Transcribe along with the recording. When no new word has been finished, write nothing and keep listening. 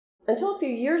until a few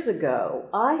years ago,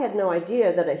 I had no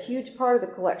idea that a huge part of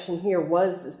the collection here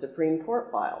was the Supreme Court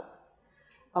files.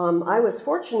 I was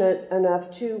fortunate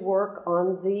enough to work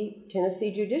on the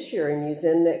Tennessee Judiciary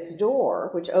Museum next door,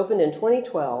 which opened in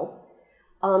 2012.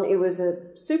 It was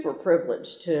a super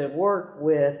privilege to work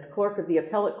with Clerk of the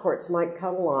Appellate Courts Mike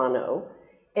Catalano,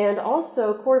 and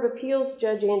also Court of Appeals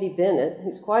Judge Andy Bennett,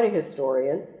 who's quite a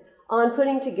historian, on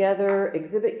putting together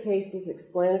exhibit cases,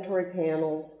 explanatory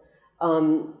panels,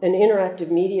 an interactive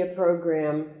media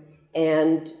program,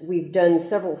 and we've done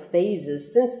several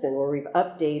phases since then where we've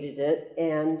updated it,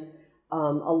 and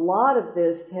a lot of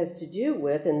this has to do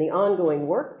with, and the ongoing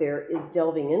work there is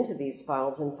delving into these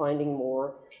files and finding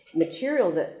more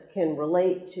material that can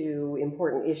relate to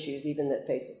important issues even that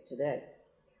face us today.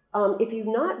 If you've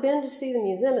not been to see the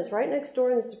museum, it's right next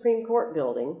door in the Supreme Court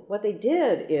building. What they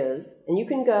did is, and you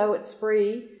can go, it's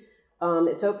free,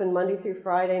 it's open Monday through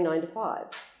Friday, 9 to 5.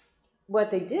 What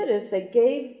they did is they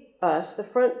gave us the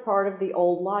front part of the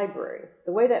old library.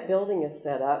 The way that building is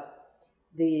set up,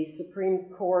 the Supreme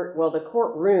Court, well, the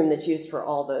courtroom that's used for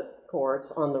all the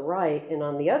courts on the right, and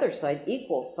on the other side,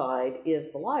 equal side,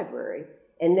 is the library.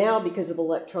 And now, because of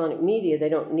electronic media, they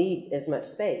don't need as much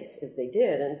space as they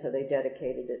did, and so they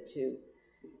dedicated it to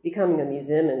becoming a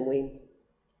museum, and we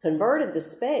converted the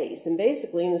space. And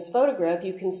basically, in this photograph,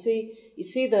 you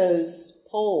see those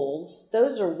poles.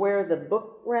 Those are where the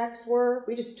book racks were.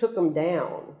 We just took them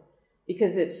down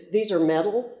because these are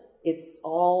metal. It's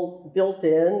all built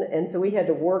in, and so we had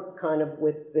to work kind of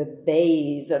with the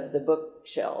bays of the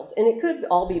bookshelves. And it could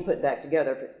all be put back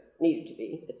together if it needed to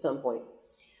be at some point.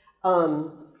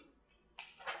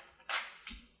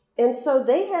 And so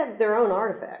they had their own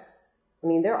artifacts. I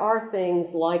mean, there are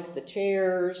things like the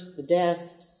chairs, the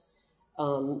desks,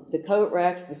 the coat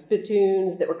racks, the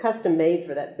spittoons that were custom made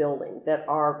for that building that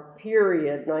are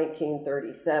period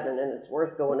 1937, and it's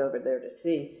worth going over there to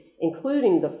see,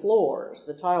 including the floors.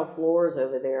 The tile floors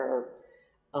over there are,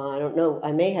 I don't know,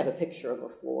 I may have a picture of a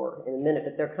floor in a minute,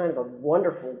 but they're kind of a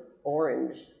wonderful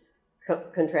orange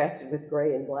contrasted with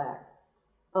gray and black.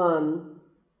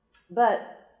 But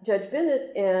Judge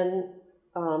Bennett and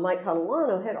Mike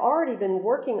Catalano had already been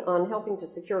working on helping to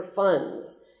secure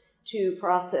funds to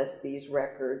process these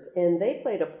records, and they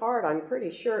played a part, I'm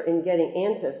pretty sure, in getting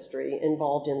Ancestry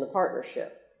involved in the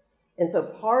partnership. And so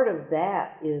part of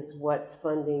that is what's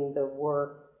funding the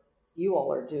work you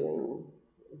all are doing,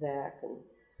 Zach and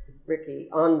Ricky,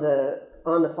 on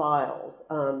the files.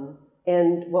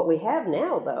 And what we have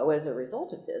now, though, as a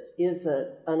result of this, is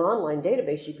an online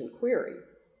database you can query.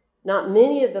 Not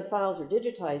many of the files are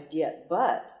digitized yet,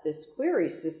 but this query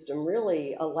system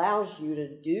really allows you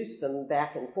to do some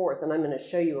back and forth, and I'm going to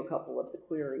show you a couple of the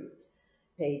query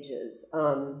pages.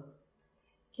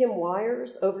 Kim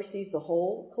Wires oversees the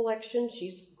whole collection.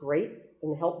 She's a great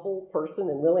and helpful person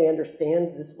and really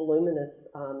understands this voluminous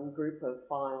group of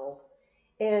files.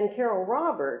 And Carol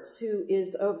Roberts, who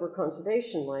is over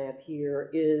Conservation Lab here,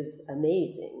 is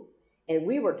amazing. And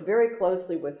we worked very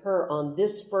closely with her on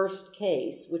this first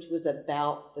case, which was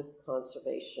about the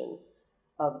conservation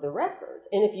of the records.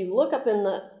 And if you look up in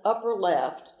the upper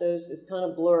left, it's kind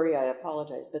of blurry, I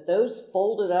apologize, but those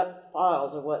folded up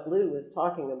files are what Lou was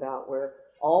talking about, where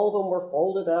all of them were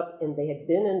folded up and they had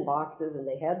been in boxes and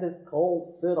they had this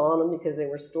cold sit on them because they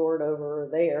were stored over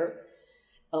there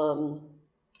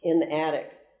in the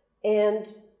attic.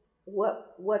 And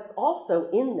what's also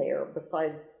in there,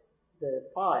 besides the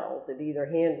files of either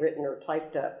handwritten or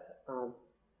typed up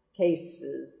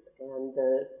cases and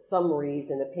the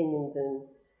summaries and opinions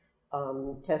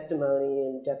and testimony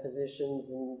and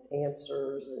depositions and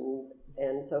answers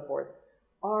and so forth,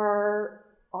 are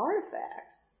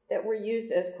artifacts that were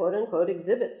used as quote-unquote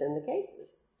exhibits in the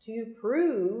cases to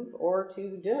prove or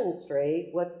to demonstrate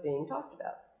what's being talked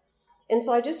about. And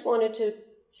so I just wanted to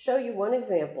show you one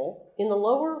example. In the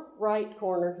lower right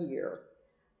corner here,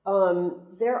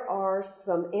 there are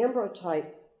some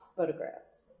ambrotype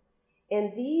photographs.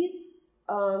 And these,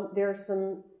 there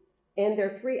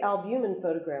are 3 albumin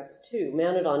photographs too,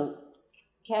 mounted on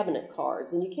cabinet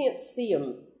cards. And you can't see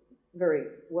them very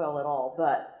well at all,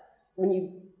 but when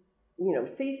you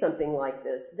see something like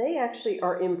this, they actually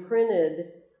are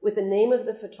imprinted with the name of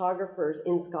the photographers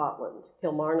in Scotland,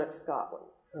 Kilmarnock, Scotland,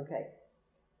 okay?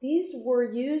 These were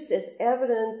used as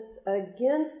evidence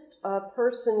against a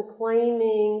person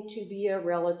claiming to be a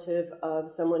relative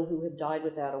of someone who had died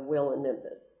without a will in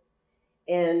Memphis.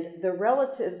 And the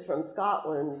relatives from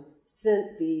Scotland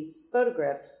sent these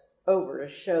photographs over to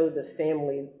show the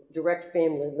family, direct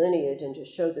family lineage, and to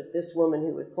show that this woman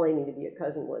who was claiming to be a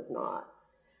cousin was not.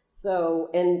 So,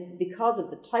 and because of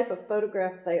the type of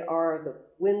photograph they are,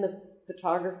 when the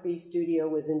photography studio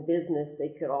was in business, they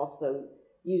could also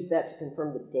use that to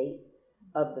confirm the date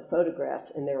of the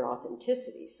photographs and their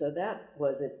authenticity. So that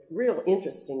was a real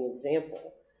interesting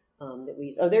example that we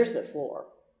used. Oh, there's the floor.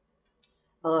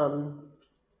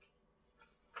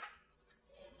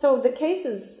 So the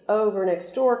cases over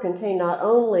next door contain not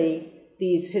only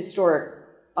these historic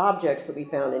objects that we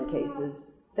found in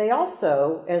cases, they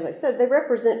also, as I said, they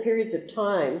represent periods of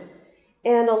time.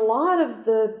 And a lot of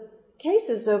the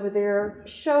cases over there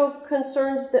show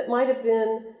concerns that might have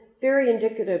been very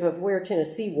indicative of where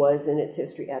Tennessee was in its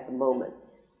history at the moment.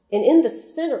 And in the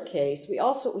center case, we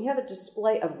have a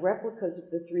display of replicas of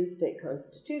the 3 state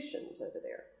constitutions over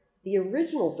there. The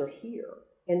originals are here.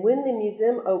 And when the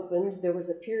museum opened, there was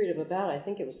a period of about, I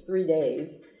think it was 3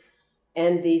 days,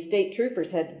 and the state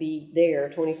troopers had to be there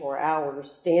 24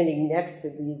 hours standing next to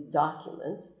these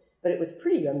documents. But it was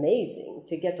pretty amazing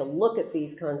to get to look at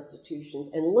these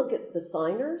constitutions and look at the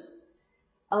signers,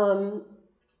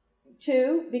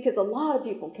 too, because a lot of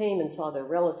people came and saw their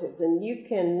relatives. And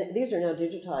these are now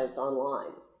digitized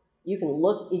online. You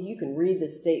can read the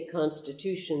state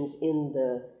constitutions in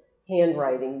the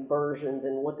handwriting versions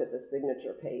and look at the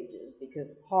signature pages,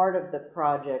 because part of the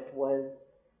project was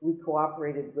we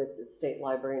cooperated with the State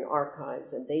Library and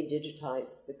Archives, and they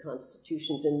digitized the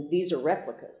constitutions, and these are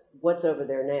replicas, what's over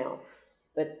there now.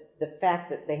 But the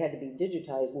fact that they had to be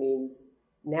digitized means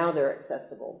now they're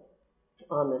accessible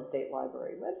on the State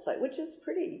Library website, which is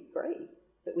pretty great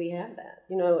that we have that.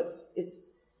 You know,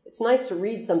 it's nice to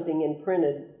read something in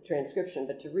printed transcription,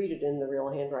 but to read it in the real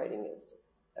handwriting is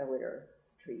a rare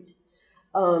treat.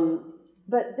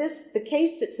 But the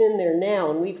case that's in there now,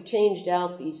 and we've changed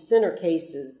out these center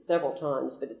cases several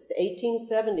times, but it's the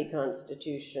 1870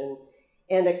 Constitution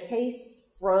and a case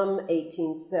from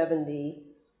 1870,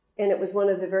 and it was one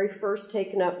of the very first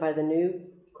taken up by the new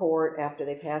court after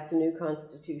they passed the new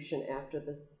Constitution after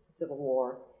the Civil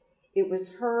War. It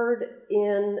was heard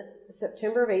in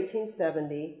September of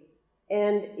 1870,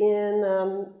 and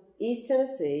in East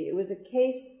Tennessee, it was a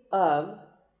case of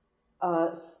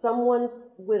someone's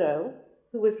widow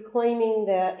who was claiming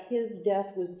that his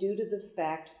death was due to the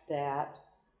fact that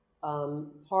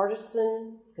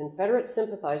partisan Confederate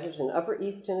sympathizers in Upper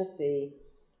East Tennessee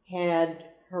had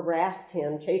harassed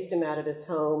him, chased him out of his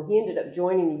home. He ended up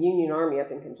joining the Union Army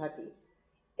up in Kentucky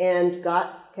and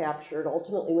got captured,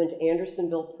 ultimately went to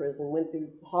Andersonville prison, went through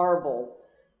horrible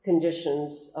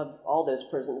conditions of all those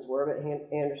prisons were, but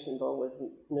Andersonville was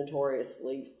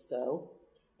notoriously so,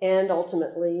 and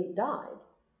ultimately died.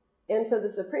 And so the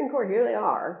Supreme Court, here they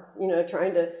are, you know,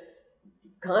 trying to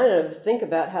kind of think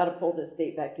about how to pull this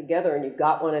state back together, and you've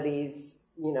got one of these,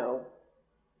 you know,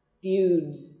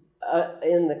 feuds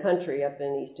in the country up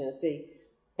in East Tennessee.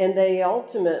 And they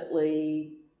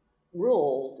ultimately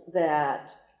ruled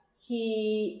that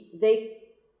the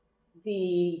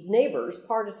neighbors,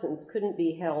 partisans, couldn't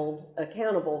be held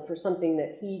accountable for something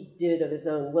that he did of his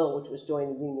own will, which was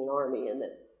join the Union Army, and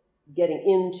that getting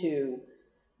into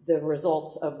the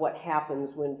results of what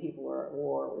happens when people are at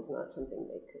war was not something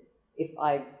they could.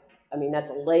 I mean, that's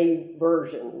a lay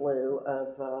version, Lou,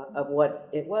 of what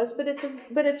it was, but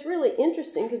it's really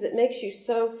interesting because it makes you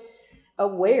so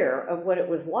aware of what it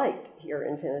was like here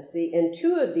in Tennessee. And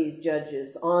 2 of these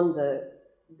judges on the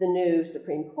new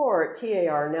Supreme Court,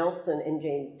 T.A.R. Nelson and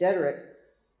James Dedrick,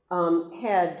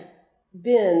 had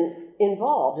been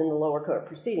involved in the lower court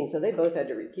proceedings, so they both had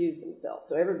to recuse themselves.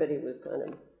 So everybody was kind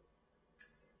of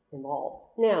involved.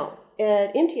 Now,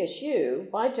 at MTSU,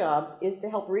 my job is to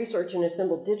help research and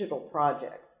assemble digital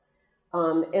projects.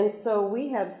 And so we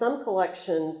have some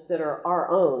collections that are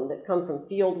our own that come from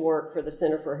field work for the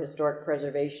Center for Historic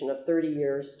Preservation of 30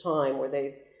 years' time,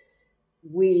 where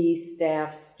we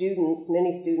staff students,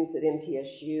 many students at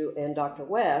MTSU, and Dr.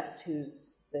 West,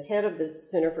 who's the head of the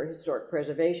Center for Historic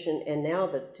Preservation and now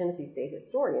the Tennessee State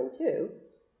Historian, too.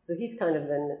 So he's kind of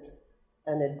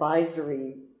an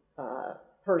advisory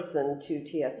person to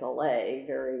TSLA,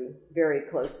 very, very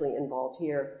closely involved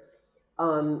here.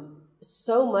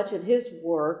 So much of his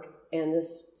work and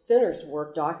this center's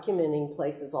work documenting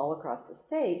places all across the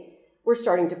state, we're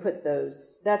starting to put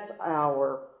that's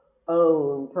our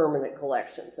own permanent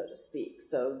collection, so to speak.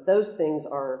 So those things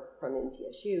are from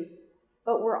MTSU.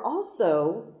 But we're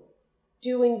also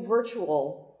doing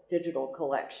virtual digital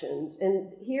collections.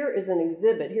 And here is an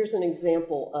exhibit. Here's an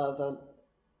example of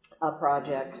a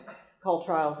project called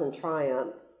Trials and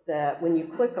Triumphs that when you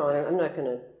click on it, I'm not going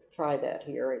to try that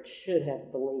here. It should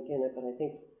have the link in it, but I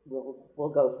think we'll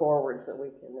go forward so we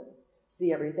can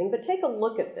see everything. But take a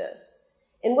look at this.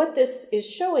 And what this is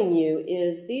showing you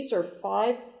is these are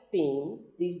 5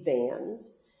 themes, these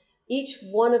bands. each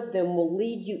one of them will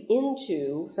lead you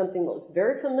into something that looks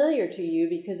very familiar to you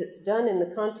because it's done in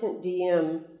the Content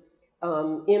DM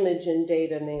image and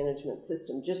data management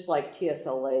system, just like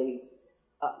TSLA's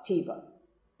TIVA.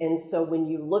 And so when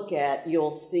you look at,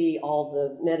 you'll see all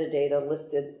the metadata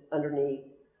listed underneath,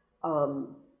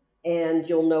 and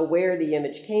you'll know where the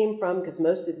image came from, because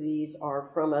most of these are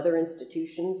from other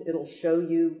institutions. It'll show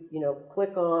you,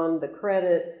 click on the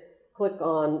credit, click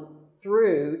on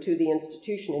through to the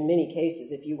institution in many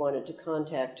cases if you wanted to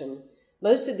contact them.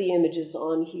 Most of the images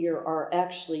on here are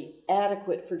actually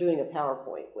adequate for doing a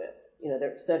PowerPoint with.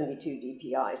 They're 72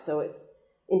 DPI, so it's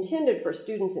intended for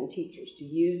students and teachers to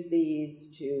use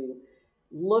these to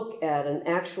look at an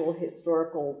actual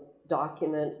historical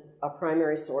document, a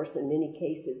primary source in many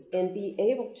cases, and be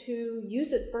able to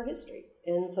use it for history.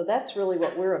 And so that's really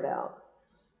what we're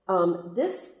about.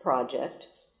 This project,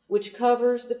 which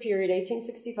covers the period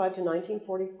 1865 to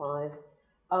 1945,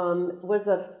 was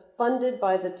funded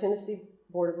by the Tennessee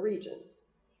Board of Regents.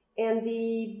 And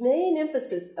the main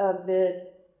emphasis of it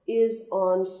is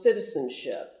on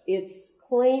citizenship. It's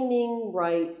claiming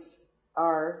rights.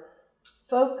 Our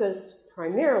focus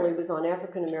primarily was on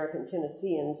African American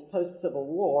Tennesseans post-Civil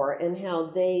War and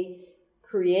how they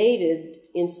created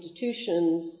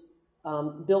institutions,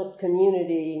 built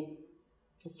community,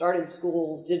 started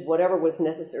schools, did whatever was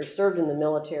necessary, served in the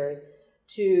military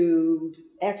to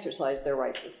exercise their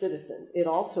rights as citizens. It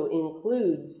also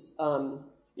includes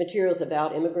materials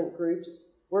about immigrant groups.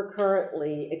 We're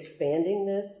currently expanding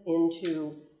this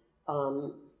into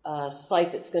a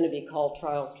site that's going to be called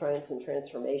Trials, Triumphs, and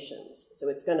Transformations. So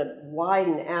it's going to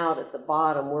widen out at the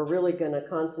bottom. We're really going to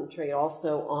concentrate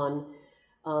also on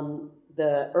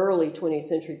the early 20th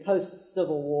century,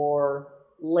 post-Civil War,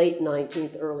 late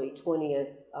 19th, early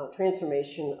 20th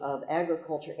transformation of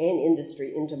agriculture and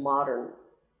industry into modern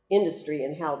industry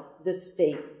and how this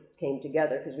state came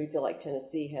together, because we feel like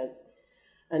Tennessee has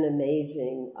an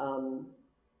amazing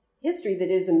history that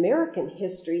is American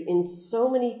history in so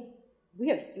many. We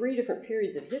have 3 different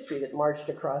periods of history that marched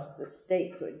across the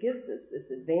state, so it gives us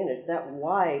this advantage. That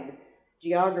wide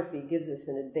geography gives us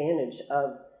an advantage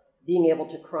of being able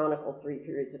to chronicle 3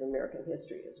 periods of American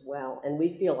history as well. And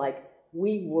we feel like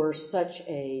we were such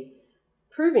a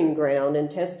proving ground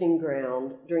and testing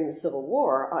ground during the Civil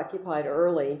War, occupied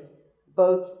early.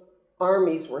 Both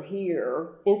armies were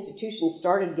here. Institutions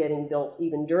started getting built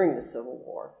even during the Civil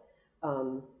War.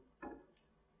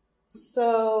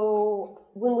 So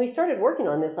when we started working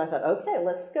on this, I thought, okay,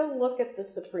 let's go look at the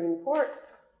Supreme Court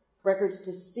records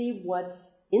to see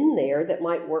what's in there that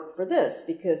might work for this,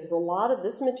 because a lot of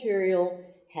this material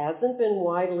hasn't been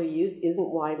widely used,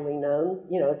 isn't widely known.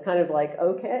 It's kind of like,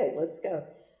 okay, let's go.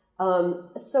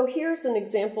 So here's an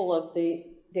example of the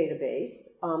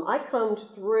database. I combed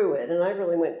through it, and I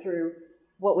really went through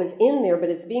what was in there, but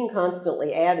it's being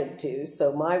constantly added to,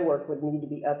 so my work would need to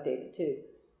be updated too.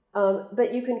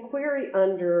 But you can query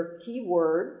under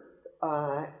keyword,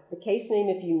 the case name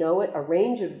if you know it, a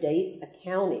range of dates, a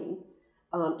county,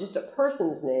 just a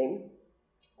person's name,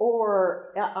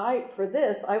 or for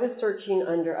this, I searched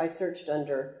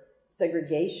under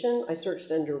segregation, I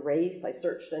searched under race, I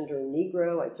searched under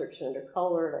Negro, I searched under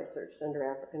colored, I searched under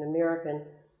African American,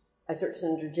 I searched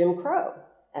under Jim Crow,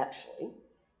 actually.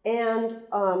 And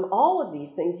all of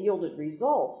these things yielded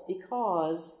results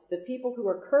because the people who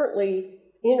are currently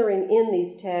entering in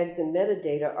these tags and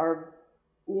metadata are,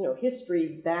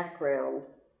 history background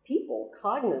people,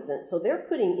 cognizant, so they're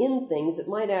putting in things that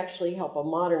might actually help a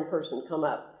modern person come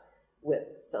up with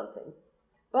something.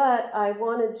 But I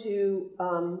wanted to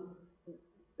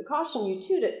caution you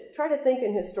too to try to think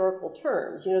in historical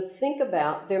terms. Think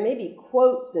about, there may be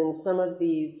quotes in some of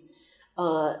these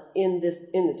in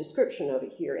the description over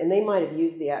here, and they might have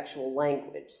used the actual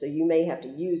language, so you may have to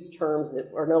use terms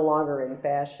that are no longer in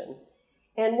fashion.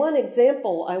 And one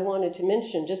example I wanted to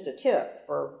mention, just a tip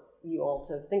for you all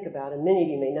to think about, and many of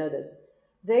you may know this.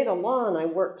 Zeta Law and I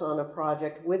worked on a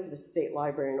project with the State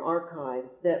Library and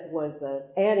Archives that was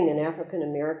adding an African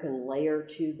American layer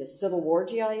to the Civil War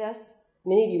GIS.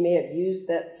 Many of you may have used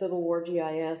that Civil War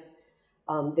GIS.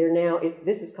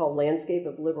 This is called Landscape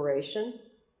of Liberation.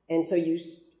 And so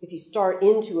if you start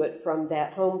into it from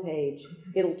that homepage,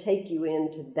 it'll take you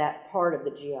into that part of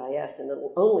the GIS, and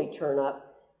it'll only turn up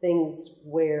things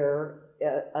where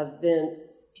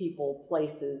events, people,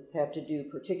 places have to do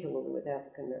particularly with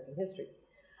African American history.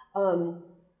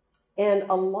 And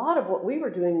a lot of what we were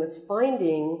doing was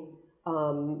finding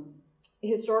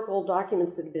historical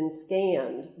documents that had been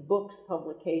scanned, books,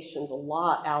 publications, a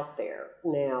lot out there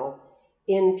now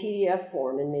in PDF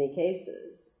form in many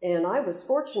cases. And I was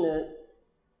fortunate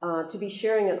to be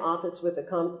sharing an office with a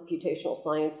computational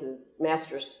sciences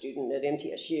master's student at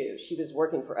MTSU. She was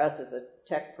working for us as a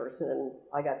tech person, and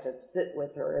I got to sit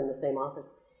with her in the same office.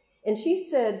 And she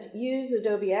said, use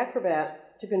Adobe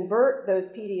Acrobat to convert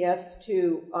those PDFs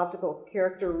to optical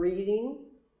character reading,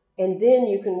 and then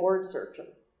you can word search them.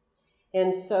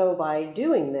 And so by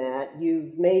doing that,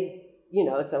 you've made, you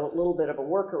know, it's a little bit of a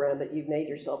workaround, but you've made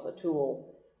yourself a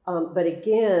tool. But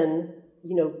again,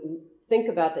 you know, think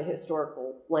about the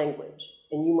historical language,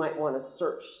 and you might want to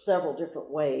search several different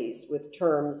ways with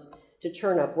terms to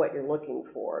turn up what you're looking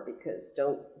for, because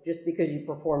just because you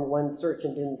performed one search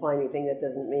and didn't find anything, that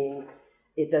doesn't mean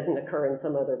it doesn't occur in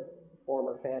some other form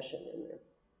or fashion in there.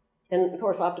 And of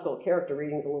course, optical character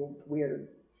reading is a little weird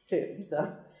too.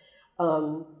 So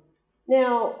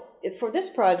now, for this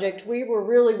project, we were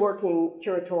really working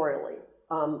curatorially.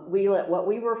 We let what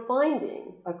we were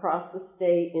finding across the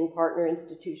state in partner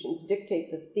institutions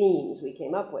dictate the themes we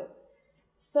came up with.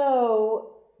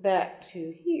 So back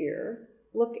to here,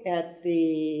 look at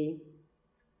the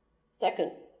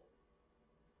second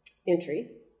entry.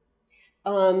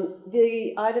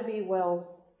 The Ida B.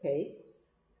 Wells case,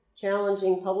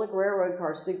 challenging public railroad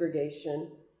car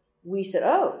segregation. We said,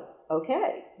 oh,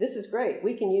 okay, this is great.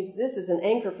 We can use this as an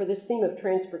anchor for this theme of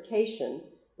transportation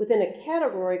within a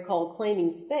category called claiming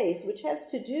space, which has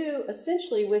to do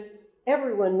essentially with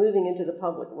everyone moving into the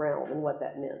public realm and what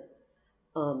that meant.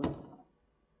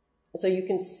 So you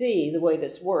can see the way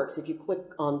this works. If you click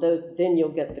on those, then you'll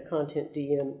get the content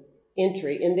DM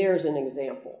entry, and there's an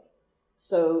example.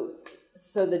 So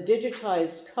the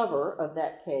digitized cover of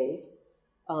that case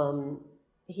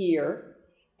here,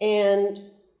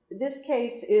 and this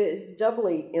case is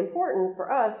doubly important for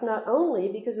us, not only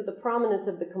because of the prominence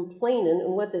of the complainant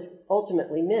and what this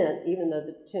ultimately meant, even though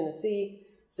the Tennessee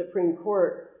Supreme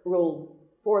Court ruled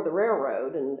for the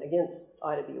railroad and against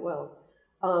Ida B. Wells,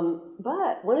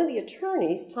 but one of the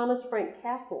attorneys, Thomas Frank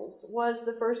Castles, was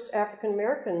the first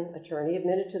African-American attorney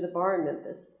admitted to the bar in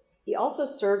Memphis. He also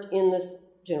served in this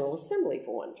General Assembly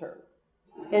for one term.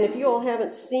 And if you all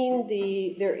haven't seen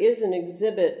there is an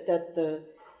exhibit that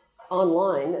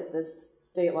online that the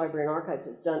State Library and Archives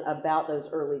has done about those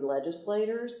early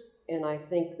legislators, and I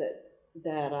think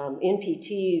that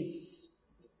NPT's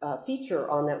feature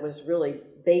on that was really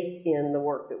based in the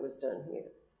work that was done here.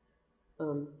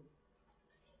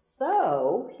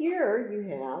 So here you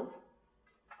have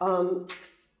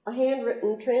a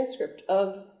handwritten transcript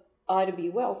of Ida B.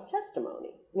 Wells' testimony.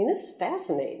 I mean, this is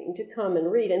fascinating to come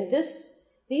and read, and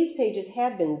these pages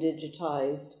have been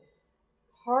digitized,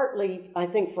 partly, I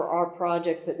think, for our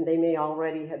project, but they may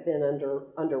already have been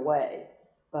underway.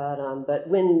 But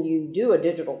when you do a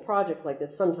digital project like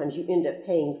this, sometimes you end up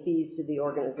paying fees to the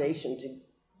organization to,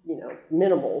 you know,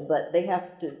 minimal, but they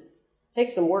have to take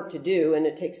some work to do, and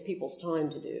it takes people's time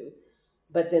to do.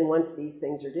 But then once these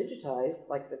things are digitized,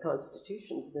 like the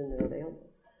constitutions, then they're available.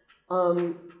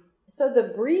 So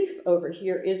the brief over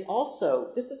here is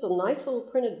also, this is a nice little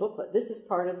printed booklet. This is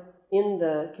in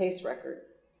the case record.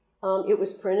 It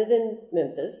was printed in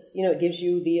Memphis. You know, it gives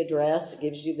you the address, it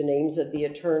gives you the names of the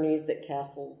attorneys that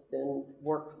Castle's then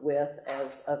worked with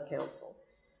as of counsel.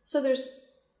 So there's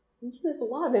a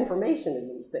lot of information in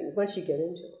these things once you get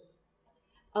into it.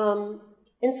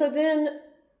 And so then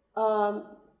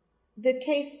the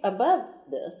case above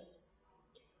this,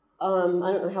 I don't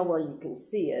know how well you can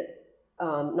see it,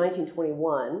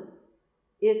 1921,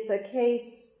 it's a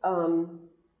case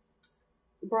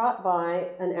brought by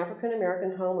an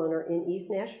African-American homeowner in East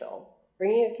Nashville,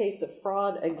 bringing a case of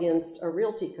fraud against a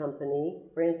realty company,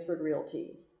 Bransford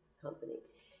Realty Company.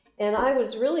 And I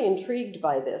was really intrigued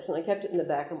by this, and I kept it in the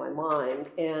back of my mind.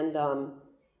 And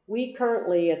we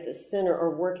currently at the center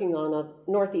are working on a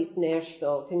Northeast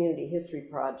Nashville community history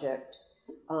project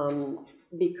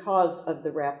because of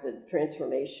the rapid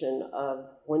transformation of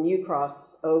when you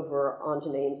cross over onto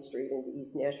Main Street into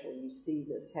East Nashville, you see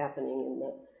this happening in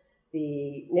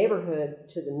the neighborhood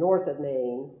to the north of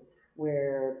Main,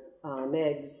 where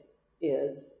Meg's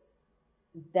is.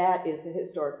 That is a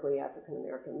historically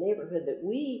African-American neighborhood that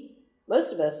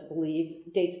most of us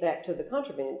believe dates back to the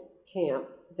contraband camp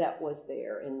that was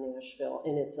there in Nashville,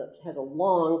 and has a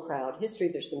long, proud history.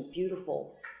 There's some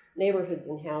beautiful neighborhoods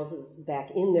and houses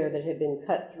back in there that had been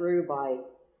cut through by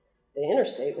the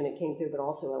interstate when it came through, but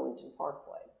also Ellington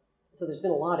Parkway. So there's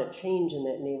been a lot of change in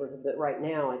that neighborhood, but right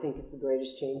now I think is the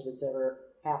greatest change that's ever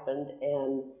happened,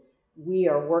 and we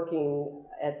are working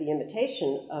at the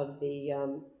invitation of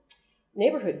the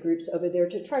neighborhood groups over there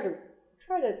to try to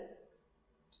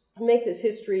make this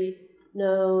history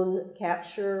known,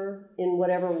 capture in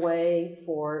whatever way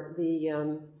for the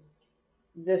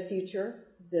future,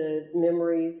 the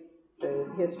memories the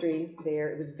history there.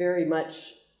 It was very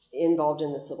much involved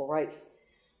in the civil rights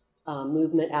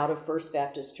movement out of First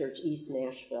Baptist Church East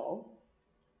Nashville.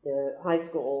 The high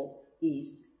school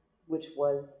east, which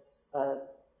was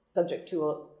subject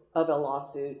to a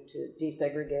lawsuit to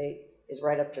desegregate, is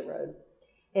right up the road.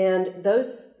 And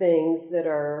those things that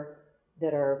are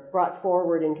brought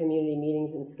forward in community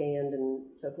meetings and scanned and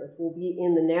so forth will be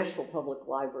in the Nashville Public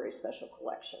Library special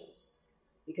collections,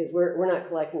 because we're not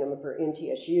collecting them for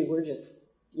MTSU. We're just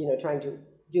trying to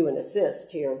do an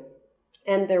assist here.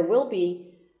 And there will be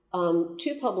 2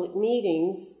 public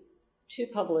meetings, 2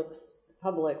 public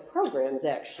programs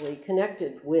actually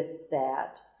connected with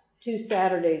that, 2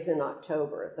 Saturdays in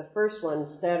October. The first one,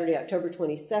 Saturday, October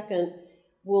 22nd,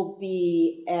 will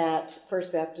be at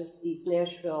First Baptist East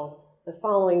Nashville. The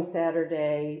following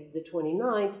Saturday, the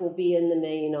 29th, will be in the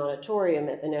main auditorium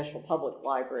at the Nashville Public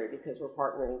Library, because we're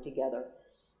partnering together.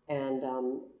 And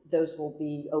those will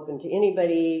be open to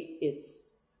anybody.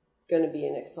 It's going to be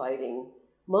an exciting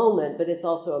moment, but it's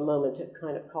also a moment to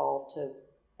kind of call to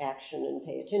action and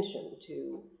pay attention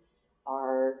to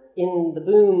our, in the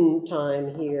boom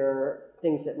time here,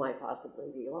 things that might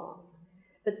possibly be lost.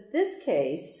 But this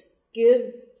case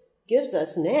gives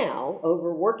us now,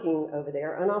 working over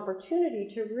there, an opportunity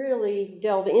to really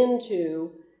delve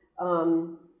into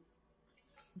an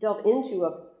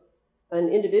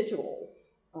individual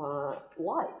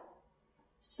life.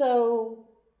 So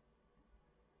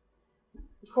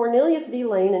Cornelius V.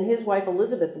 Lane and his wife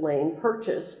Elizabeth Lane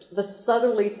purchased the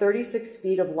southerly 36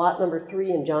 feet of lot number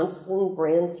 3 in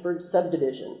Johnson-Bransford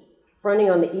subdivision, fronting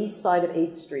on the east side of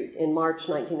 8th Street in March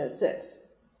 1906.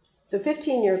 So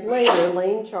 15 years later,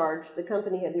 Lane charged the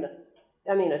company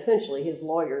essentially his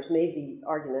lawyers made the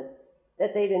argument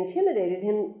that they'd intimidated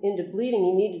him into believing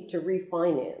he needed to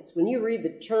refinance. When you read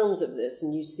the terms of this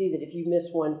and you see that if you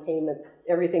miss one payment,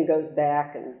 everything goes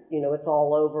back and, it's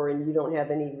all over and you don't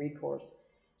have any recourse,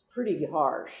 it's pretty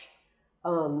harsh.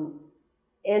 And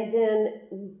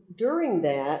then during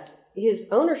that, his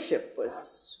ownership was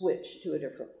switched to a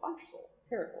different parcel,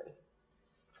 apparently.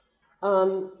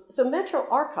 So Metro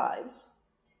Archives,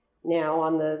 now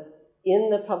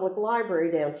in the public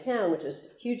library downtown, which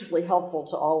is hugely helpful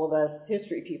to all of us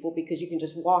history people, because you can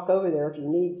just walk over there if you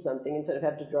need something instead of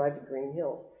having to drive to Green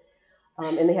Hills.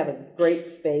 And they have a great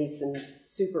space and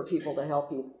super people to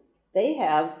help you. They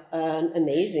have an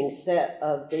amazing set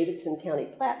of Davidson County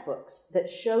plat books that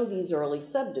show these early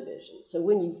subdivisions. So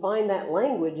when you find that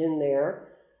language in there,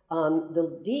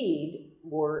 the deed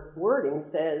wording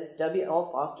says W.L.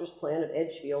 Foster's plan of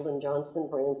Edgefield and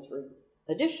Johnson-Bransford's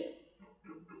addition.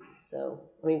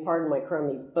 So, pardon my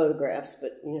crummy photographs,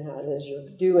 but you know how it is.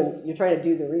 You're trying to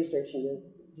do the research and you're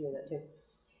doing that too.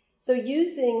 So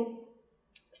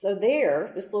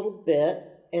this little bit,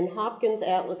 and Hopkins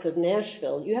Atlas of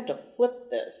Nashville, you have to flip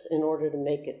this in order to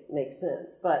make it make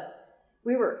sense. But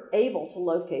we were able to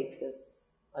locate this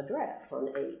address on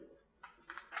 8.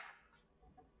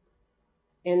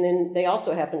 And then they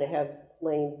also happen to have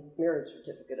Lane's marriage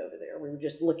certificate over there. We were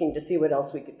just looking to see what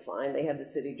else we could find. They have the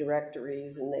city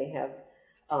directories, and they have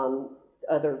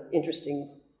other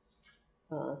interesting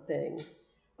things.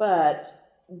 But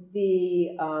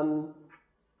the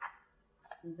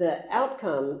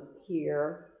outcome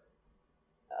here,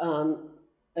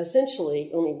 essentially,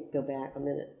 let me go back a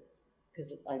minute,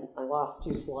 because I lost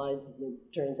 2 slides in the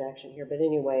transaction here. But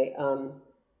anyway,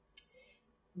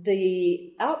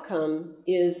 the outcome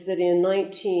is that in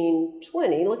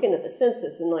 1920, looking at the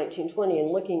census in 1920 and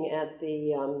looking at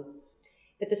the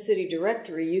city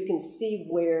directory, you can see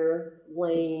where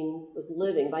Lane was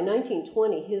living. By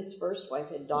 1920, his first wife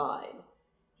had died.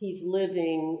 He's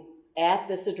living at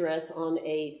this address on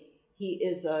 8. He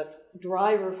is a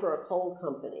driver for a coal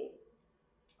company,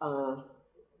 a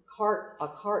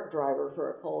cart driver for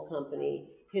a coal company.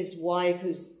 His wife,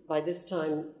 who's by this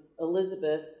time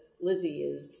Lizzie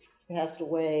is passed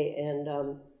away,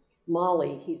 and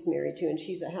Molly he's married to, and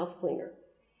she's a house cleaner.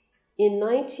 In the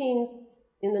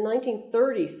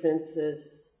 1930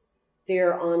 census,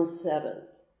 they're on 7th.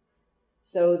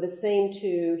 So the same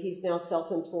too, he's now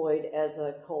self-employed as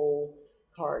a coal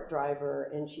cart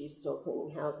driver, and she's still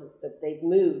cleaning houses, but they've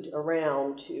moved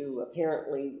around to,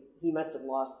 apparently, he must have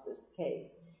lost this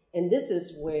case. And this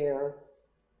is where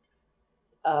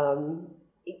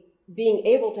being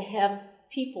able to have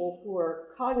people who are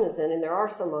cognizant, and there are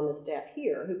some on the staff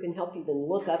here, who can help you then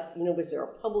look up, was there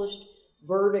a published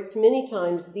verdict? Many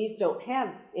times these don't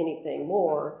have anything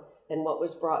more than what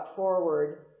was brought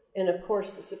forward. And of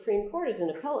course, the Supreme Court is an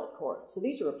appellate court, so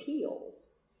these are appeals.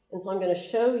 And so I'm going to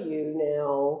show you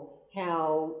now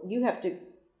how you have to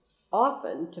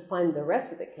often, to find the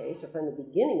rest of the case or from the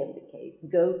beginning of the case,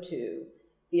 go to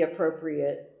the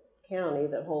appropriate county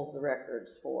that holds the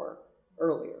records for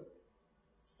earlier.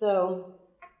 So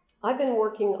I've been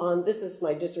working on, this is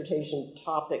my dissertation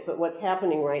topic, but what's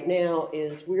happening right now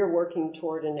is we're working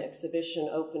toward an exhibition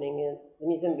opening in the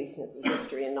Museum of East Tennessee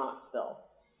History in Knoxville.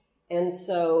 And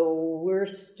so we're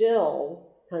still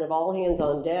kind of all hands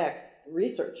on deck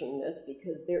researching this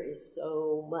because there is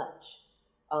so much.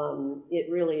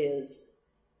 It really is,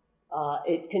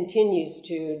 it continues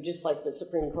to, just like the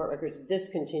Supreme Court records, this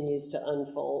continues to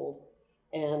unfold.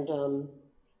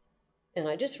 And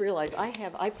I just realized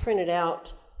I printed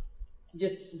out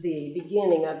just the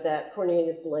beginning of that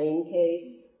Cornelius Lane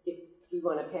case, if you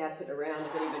want to pass it around,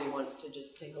 if anybody wants to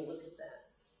just take a look at that.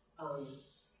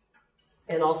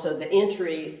 And also the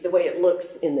entry, the way it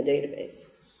looks in the database.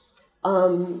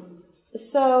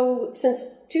 So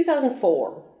since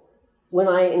 2004, when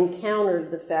I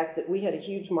encountered the fact that we had a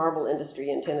huge marble industry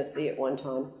in Tennessee at one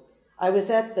time, I was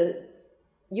at the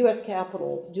U.S.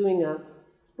 Capitol doing a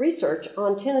research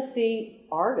on Tennessee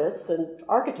artists and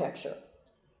architecture.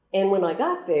 And when I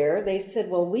got there, they said,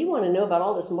 well, we want to know about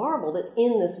all this marble that's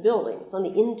in this building. It's on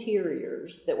the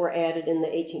interiors that were added in the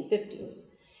 1850s.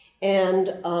 And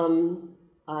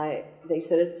they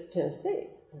said, it's Tennessee.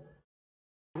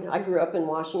 I grew up in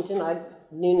Washington. I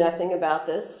knew nothing about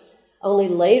this. Only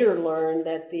later learned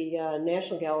that the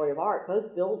National Gallery of Art,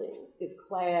 both buildings, is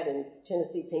clad in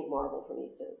Tennessee pink marble from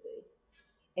East Tennessee.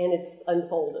 And it's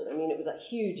unfolded. I mean, it was a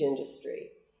huge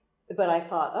industry. But I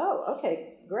thought, oh,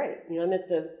 okay, great. You know, I'm at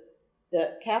the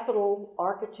Capitol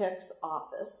Architect's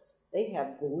office. They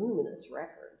have voluminous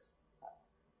records.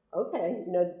 Okay,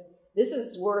 you know, this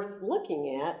is worth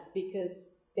looking at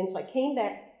because, and so I came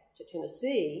back to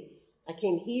Tennessee. I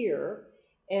came here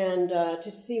and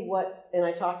to see what, and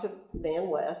I talked to Van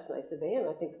West, and I said, Van,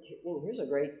 I think, you know, here's a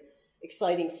great,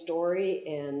 exciting story.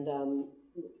 And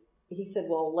he said,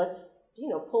 well, let's, you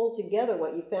know, pull together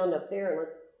what you found up there and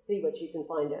let's see what you can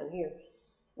find down here.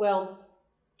 Well,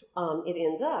 it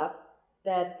ends up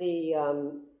that the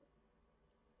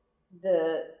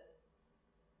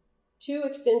two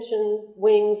extension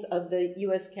wings of the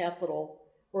U.S. Capitol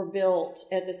were built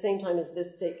at the same time as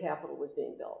this state capitol was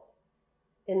being built.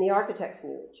 And the architects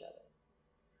knew each other.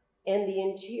 And the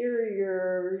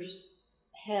interiors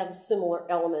have similar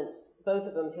elements. Both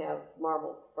of them have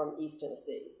marble from East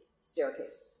Tennessee,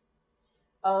 staircases.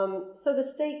 So the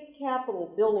state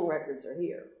capitol building records are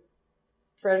here,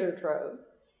 treasure trove.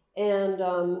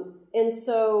 And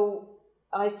so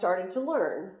I started to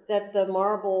learn that the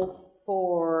marble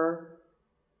for,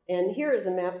 and here is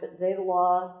a map that Zeta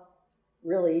Law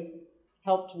really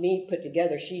helped me put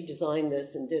together. She designed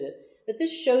this and did it. But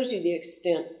this shows you the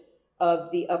extent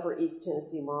of the upper East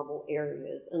Tennessee marble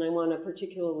areas. And I want to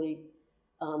particularly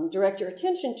direct your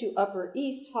attention to upper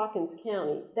East Hawkins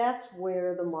County. That's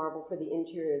where the marble for the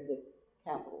interior of the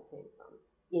Capitol came from,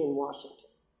 in Washington.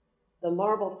 The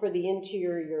marble for the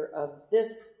interior of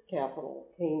this Capitol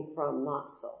came from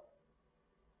Knoxville.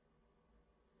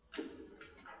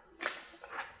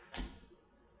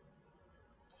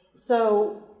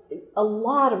 So a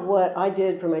lot of what I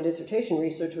did for my dissertation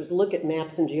research was look at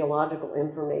maps and geological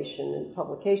information and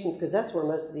publications, because that's where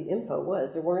most of the info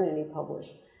was. There weren't any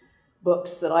published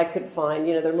books that I could find.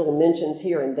 You know, there are little mentions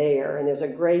here and there, and there's a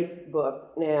great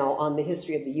book now on the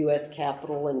history of the U.S.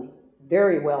 Capitol, and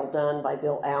very well done by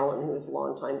Bill Allen, who is a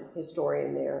longtime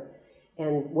historian there,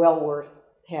 and well worth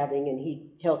having, and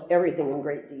he tells everything in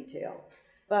great detail.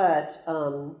 But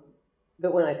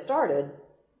when I started,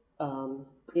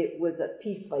 it was a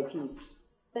piece-by-piece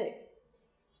thing.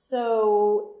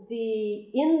 So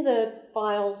in the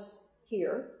files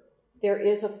here, there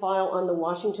is a file on the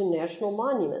Washington National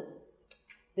Monument.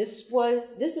 This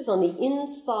is on the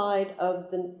inside of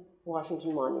the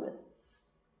Washington Monument.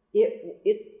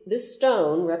 This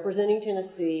stone representing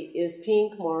Tennessee is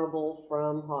pink marble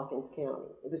from Hawkins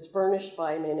County. It was furnished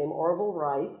by a man named Orville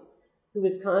Rice, who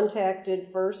was contacted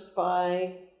first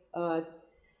by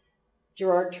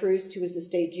Gerard Troost, who was the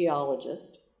state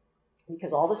geologist,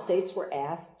 because all the states were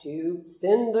asked to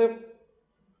send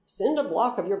a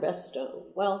block of your best stone.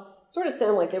 Well, it sort of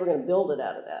sounded like they were going to build it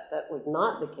out of that. That was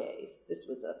not the case. This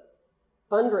was a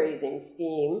fundraising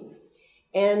scheme.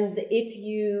 And if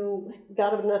you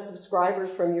got enough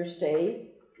subscribers from your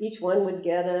state, each one would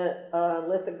get a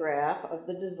lithograph of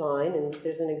the design, and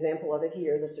there's an example of it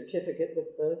here, the certificate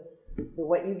with the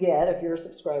what you get if you're a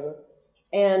subscriber.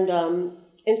 And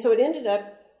so it ended up,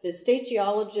 the state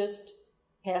geologist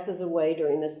passes away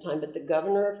during this time, but the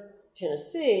governor of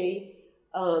Tennessee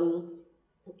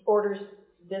orders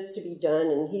this to be done,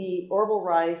 and Orville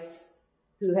Rice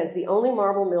who has the only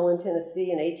marble mill in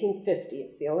Tennessee in 1850.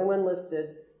 It's the only one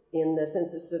listed in the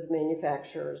Census of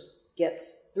Manufacturers,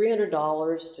 gets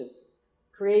 $300 to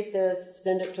create this,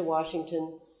 send it to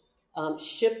Washington,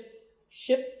 shipped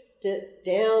it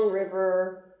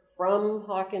downriver from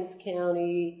Hawkins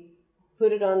County,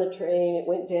 put it on the train. It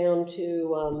went down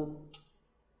to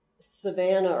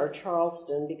Savannah or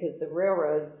Charleston, because the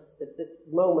railroads at this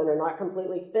moment are not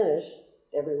completely finished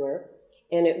everywhere.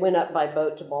 And it went up by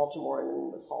boat to Baltimore and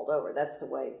then was hauled over. That's the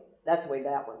way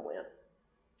that one went.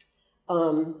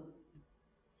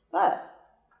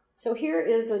 So here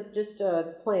is just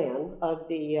a plan of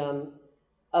the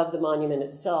monument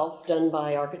itself, done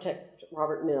by architect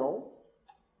Robert Mills.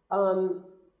 The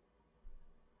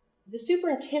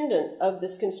superintendent of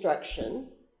this construction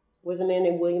was a man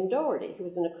named William Doherty, who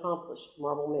was an accomplished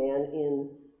marble man,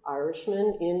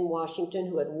 Irishman in Washington,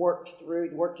 who had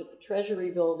he'd worked at the Treasury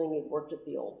building, he'd worked at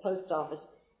the old post office.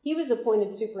 He was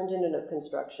appointed superintendent of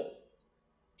construction.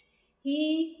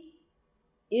 He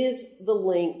is the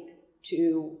link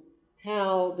to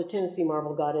how the Tennessee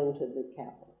marble got into the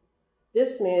capital.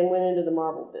 This man went into the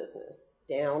marble business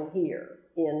down here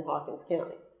in Hawkins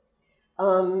County.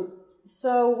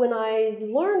 So when I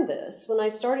learned this, when I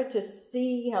started to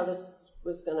see how this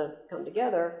was going to come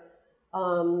together,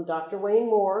 Dr. Wayne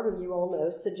Moore, who you all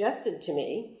know, suggested to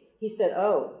me, he said,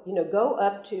 go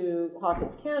up to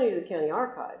Hawkins County, to the county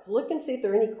archives, look and see if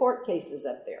there are any court cases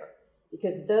up there.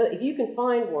 Because if you can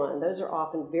find one, those are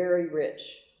often very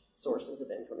rich sources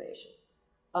of information.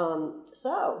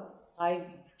 So I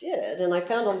did, and I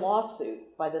found a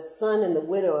lawsuit by the son and the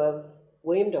widow of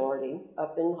William Doherty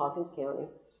up in Hawkins County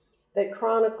that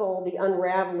chronicled the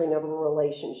unraveling of a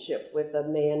relationship with a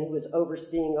man who was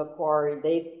overseeing a quarry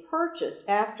they purchased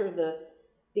after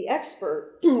the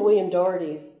expert, William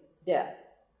Doherty's death.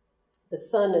 The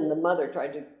son and the mother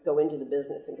tried to go into the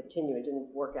business and continue. It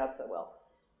didn't work out so well.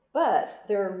 But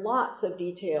there are lots of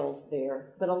details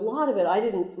there, but a lot of it I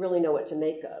didn't really know what to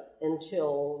make of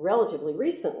until relatively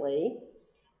recently.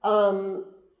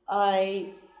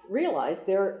 I realized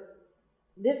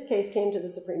this case came to the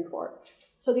Supreme Court.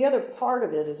 So the other part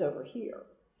of it is over here.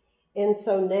 And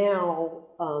so now,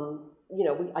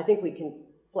 I think we can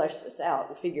flesh this out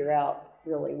and figure out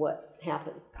really what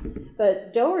happened.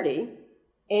 But Doherty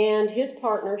and his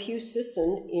partner, Hugh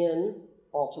Sisson in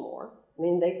Baltimore,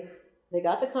 they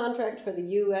got the contract for the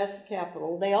U.S.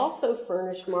 Capitol. They also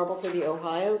furnished marble for the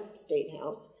Ohio State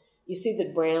House. You see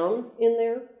the brown in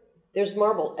there? There's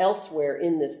marble elsewhere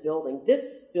in this building.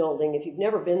 This building, if you've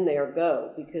never been there,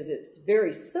 go, because it's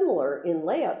very similar in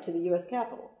layout to the U.S.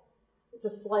 Capitol. It's a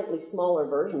slightly smaller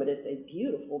version, but it's a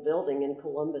beautiful building in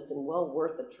Columbus and well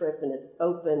worth a trip, and it's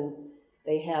open.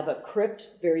 They have a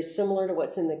crypt very similar to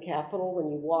what's in the Capitol when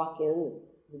you walk in,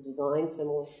 the design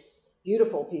similar.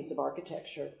 Beautiful piece of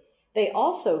architecture. They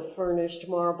also furnished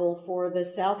marble for the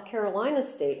South Carolina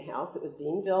State House. It was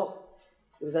being built.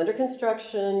 It was under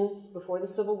construction before the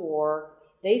Civil War.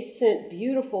 They sent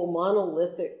beautiful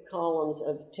monolithic columns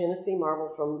of Tennessee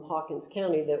marble from Hawkins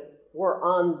County that were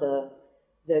on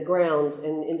the grounds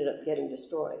and ended up getting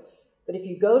destroyed. But if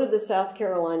you go to the South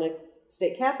Carolina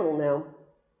State Capitol now,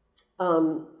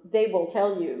 they will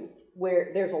tell you where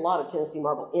there's a lot of Tennessee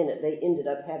marble in it. They ended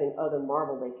up having other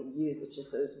marble they could use. It's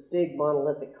just those big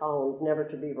monolithic columns, never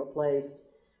to be replaced,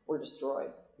 were destroyed,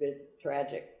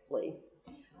 tragically.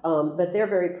 But they're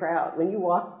very proud. When you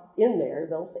walk in there,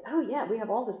 they'll say, oh yeah, we have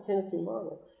all this Tennessee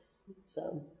marble.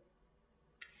 So,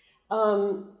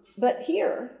 but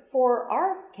here, for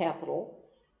our capital,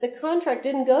 the contract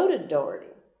didn't go to Doherty.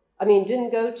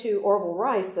 Didn't go to Orville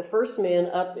Rice, the first man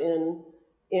up in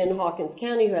Hawkins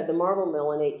County who had the marble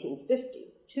mill in 1850.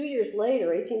 2 years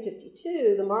later,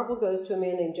 1852, the marble goes to a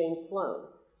man named James Sloan,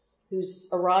 who's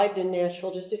arrived in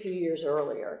Nashville just a few years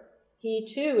earlier. He,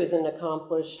 too, is an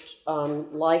accomplished,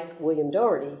 like William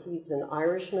Doherty. He's an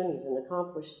Irishman. He's an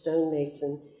accomplished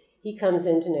stonemason. He comes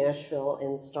into Nashville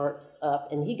and starts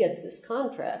up, and he gets this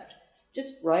contract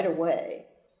just right away.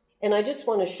 And I just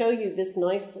want to show you this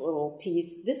nice little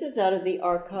piece. This is out of the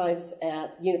archives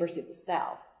at the University of the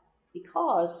South,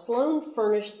 because Sloan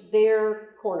furnished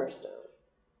their cornerstone.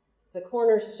 It's a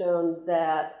cornerstone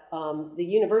that the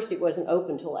university wasn't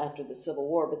open until after the Civil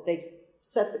War, but they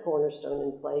set the cornerstone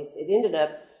in place. It ended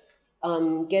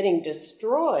up getting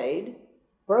destroyed,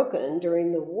 broken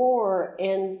during the war,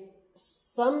 and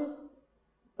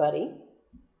somebody,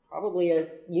 probably a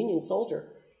Union soldier,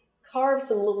 carved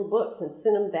some little books and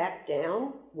sent them back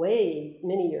down way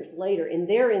many years later, and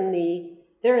they're in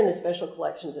the special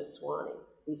collections at Swanee.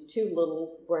 These two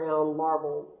little brown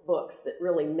marble books that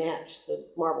really match the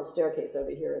marble staircase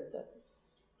over here at the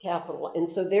capital. And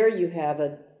so there you have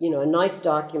a nice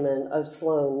document of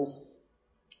Sloan's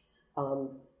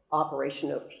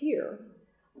operation up here.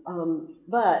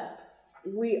 But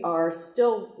we are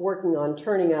still working on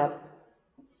turning up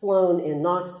Sloan in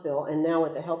Knoxville, and now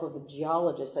with the help of a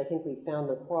geologist, I think we found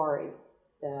the quarry.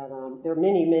 That there are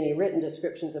many, many written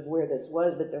descriptions of where this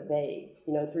was, but they're vague,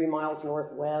 3 miles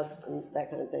northwest and that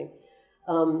kind of thing.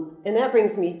 And that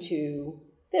brings me to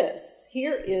this.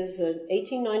 Here is an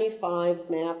 1895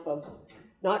 map of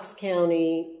Knox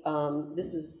County.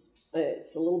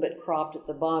 It's a little bit cropped at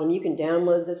the bottom. You can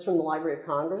download this from the Library of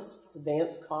Congress. It's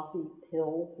Advanced Coffee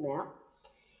Pill map.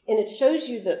 And it shows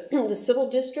you the civil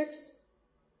districts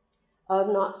of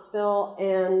Knoxville.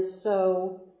 And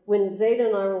so when Zeta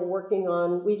and I were working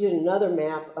on, we did another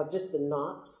map of just the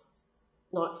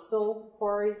Knoxville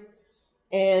quarries.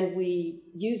 And we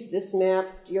used this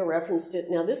map, georeferenced it.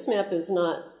 Now this map is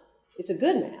not, it's a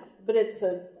good map, but it's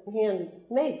a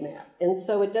handmade map. And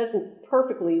so it doesn't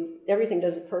perfectly, everything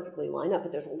doesn't perfectly line up,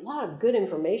 but there's a lot of good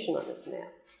information on this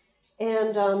map.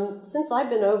 And since I've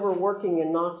been over working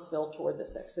in Knoxville toward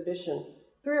this exhibition,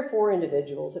 3 or 4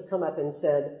 individuals have come up and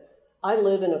said, I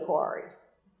live in a quarry.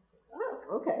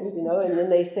 Oh, okay, and then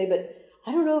they say, but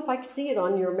I don't know if I can see it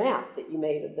on your map that you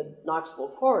made of the Knoxville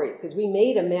quarries, because we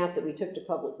made a map that we took to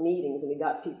public meetings, and we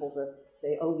got people to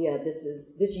say, oh yeah, this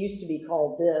used to be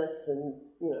called this, and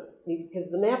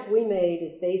because the map we made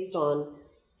is based on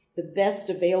the best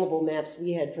available maps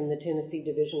we had from the Tennessee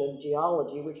Division of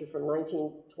Geology, which are from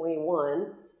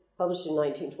 1921, published in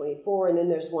 1924, and then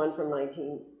there's one from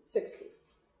 1960.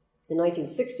 In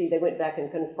 1960, they went back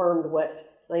and confirmed what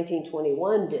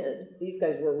 1921 did. These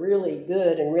guys were really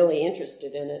good and really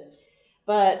interested in it.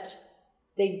 But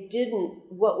they didn't,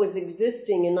 what was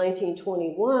existing in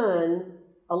 1921,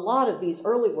 a lot of these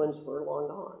early ones were long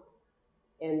gone.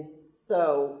 And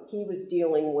so he was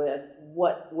dealing with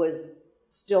what was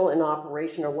still in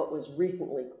operation or what was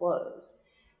recently closed.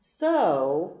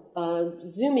 So,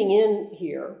 zooming in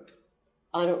here,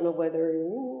 I don't know whether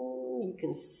you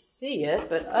can see it,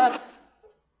 but up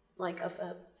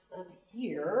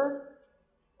here,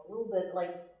 a little bit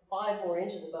like 5 more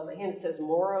inches above my hand, it says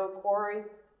Morrow Quarry.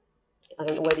 I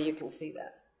don't know whether you can see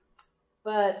that.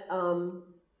 But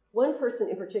one person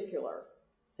in particular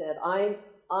said, I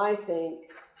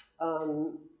think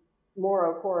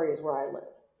Morrow Quarry is where I live.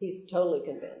 He's totally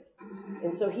convinced.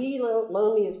 And so he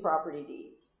loaned me his property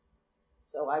deeds.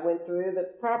 So I went through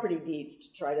the property deeds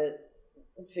to try to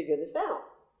figure this out.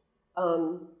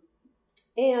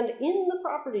 And in the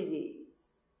property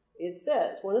deeds, it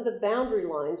says one of the boundary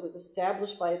lines was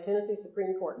established by a Tennessee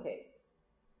Supreme Court case,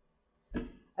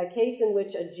 a case in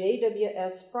which a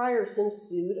J.W.S. Frierson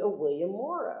sued a William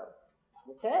Morrow.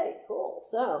 Okay, cool.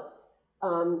 So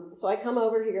I come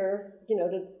over here,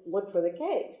 to look for the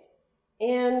case.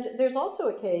 And there's also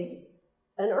a case,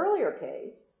 an earlier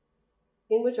case,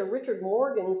 in which a Richard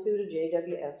Morgan sued a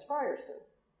J.W.S. Frierson.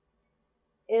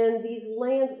 And these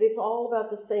lands, it's all about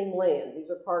the same lands.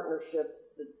 These are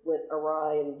partnerships that went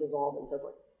awry and dissolved and so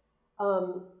forth.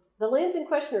 The lands in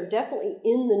question are definitely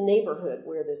in the neighborhood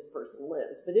where this person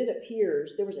lives, but it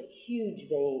appears there was a huge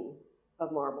vein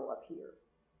of marble up here.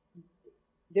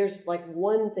 There's like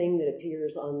one thing that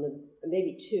appears on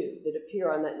maybe 2 that appear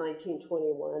on that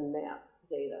 1921 map,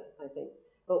 Zeta, I think.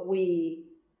 But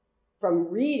from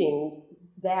reading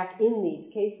back in these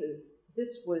cases,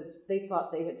 they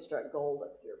thought they had struck gold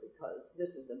up here because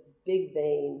this is a big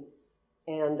vein.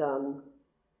 And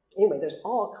anyway, there's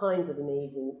all kinds of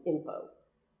amazing info.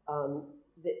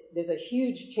 There's a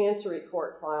huge Chancery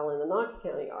Court file in the Knox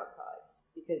County archives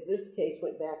because this case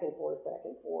went back and forth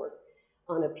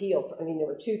on appeal. I mean, there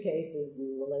were 2 cases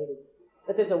related.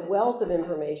 But there's a wealth of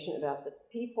information about the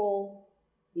people.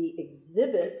 The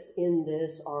exhibits in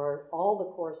this are all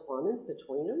the correspondence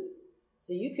between them.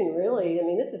 So you can really,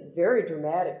 this is very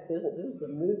dramatic business. This is a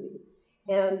movie.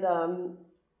 And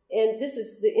this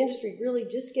is the industry really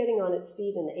just getting on its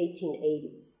feet in the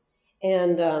 1880s.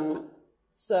 And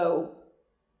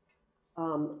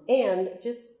and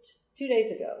just 2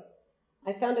 days ago,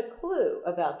 I found a clue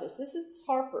about this. This is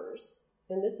Harper's,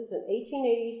 and this is an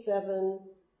 1887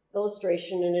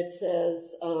 illustration, and it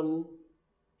says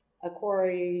a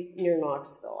quarry near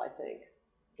Knoxville, I think,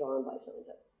 drawn by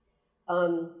so-and-so.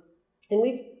 And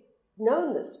we've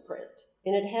known this print,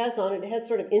 and it has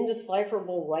sort of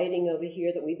indecipherable writing over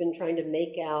here that we've been trying to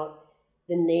make out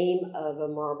the name of a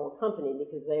marble company,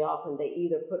 because they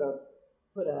either put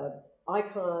a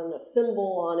icon, a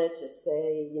symbol on it to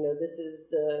say, this is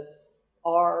the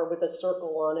R with a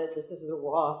circle on it, this is the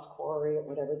Ross Quarry or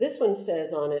whatever. This one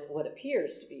says on it what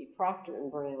appears to be Procter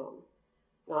 & Brown,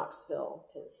 Knoxville,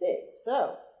 Tennessee.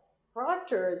 So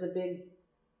Proctor is a big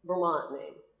Vermont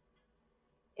name.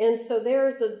 And so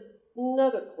there's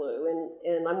another clue,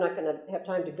 and I'm not going to have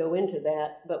time to go into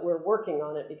that, but we're working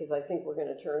on it because I think we're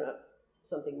going to turn up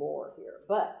something more here.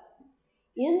 But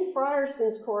in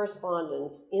Frierson's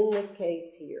correspondence in the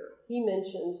case here, he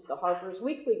mentions the Harper's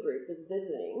Weekly group is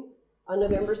visiting on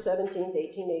November 17,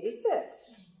 1886.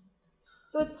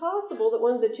 So it's possible that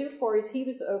one of the two quarries he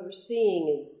was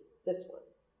overseeing is this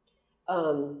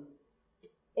one.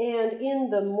 And in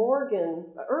the Morgan,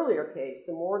 earlier case,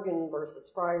 the Morgan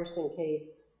versus Frierson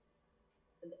case,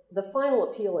 the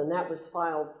final appeal in that was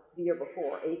filed the year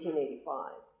before,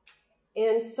 1885.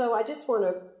 And so I just want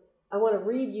to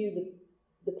read you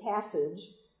the passage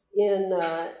in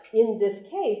this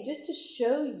case, just to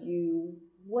show you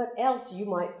what else you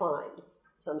might find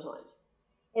sometimes.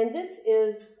 And this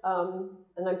is,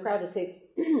 and I'm proud to say it's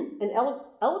an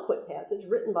eloquent passage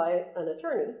written by an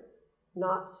attorney,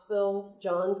 Knoxville's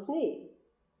John Sneed.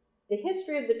 The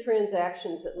history of the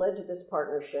transactions that led to this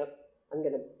partnership, I'm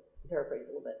going to paraphrase a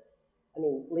little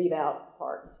bit, leave out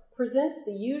parts, presents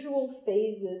the usual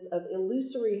phases of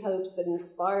illusory hopes that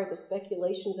inspire the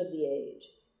speculations of the age,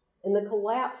 and the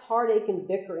collapse, heartache, and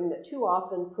bickering that too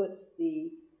often puts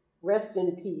the rest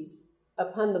in peace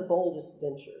upon the boldest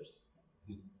ventures.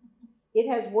 It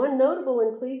has one notable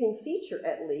and pleasing feature,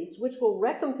 at least, which will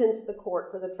recompense the court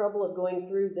for the trouble of going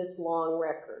through this long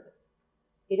record.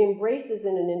 It embraces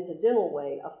in an incidental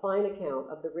way a fine account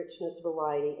of the richness,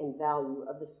 variety, and value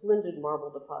of the splendid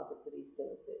marble deposits of East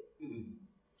Tennessee. Mm-hmm.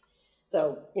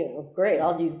 So, great,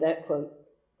 I'll use that quote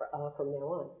from now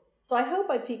on. So I hope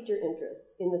I piqued your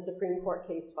interest in the Supreme Court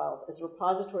case files as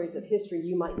repositories of history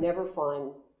you might never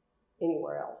find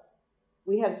anywhere else.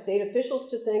 We have state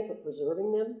officials to thank for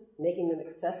preserving them, making them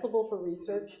accessible for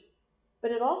research,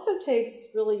 but it also takes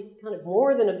really kind of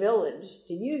more than a village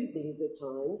to use these at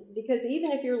times, because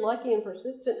even if you're lucky and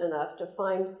persistent enough to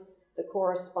find the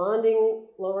corresponding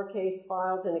lowercase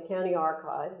files in a county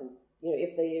archives, and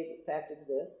if they in fact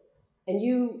exist, and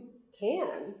you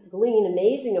can glean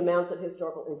amazing amounts of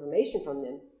historical information from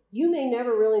them, you may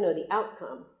never really know the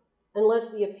outcome unless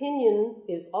the opinion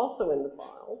is also in the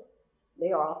files.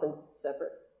 They are often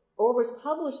separate, or was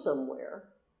published somewhere.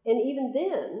 And even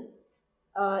then,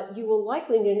 you will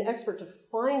likely need an expert to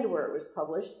find where it was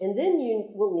published, and then you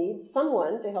will need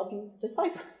someone to help you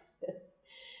decipher it.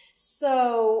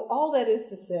 So all that is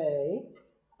to say,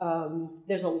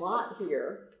 there's a lot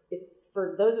here. It's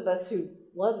for those of us who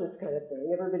love this kind of thing,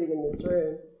 everybody in this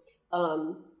room,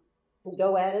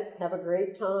 go at it, have a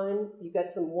great time. You've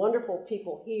got some wonderful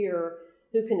people here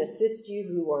who can assist you,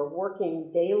 who are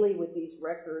working daily with these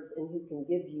records and who can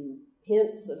give you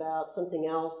hints about something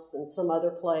else and some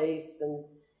other place, and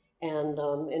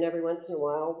every once in a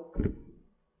while,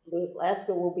 Louis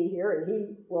Laska will be here and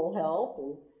he will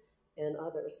help, and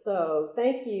others. So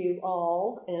thank you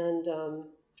all, and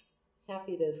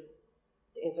happy to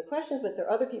answer questions, but there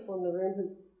are other people in the room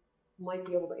who might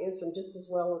be able to answer them just as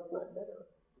well, if not better.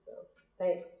 So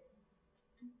thanks.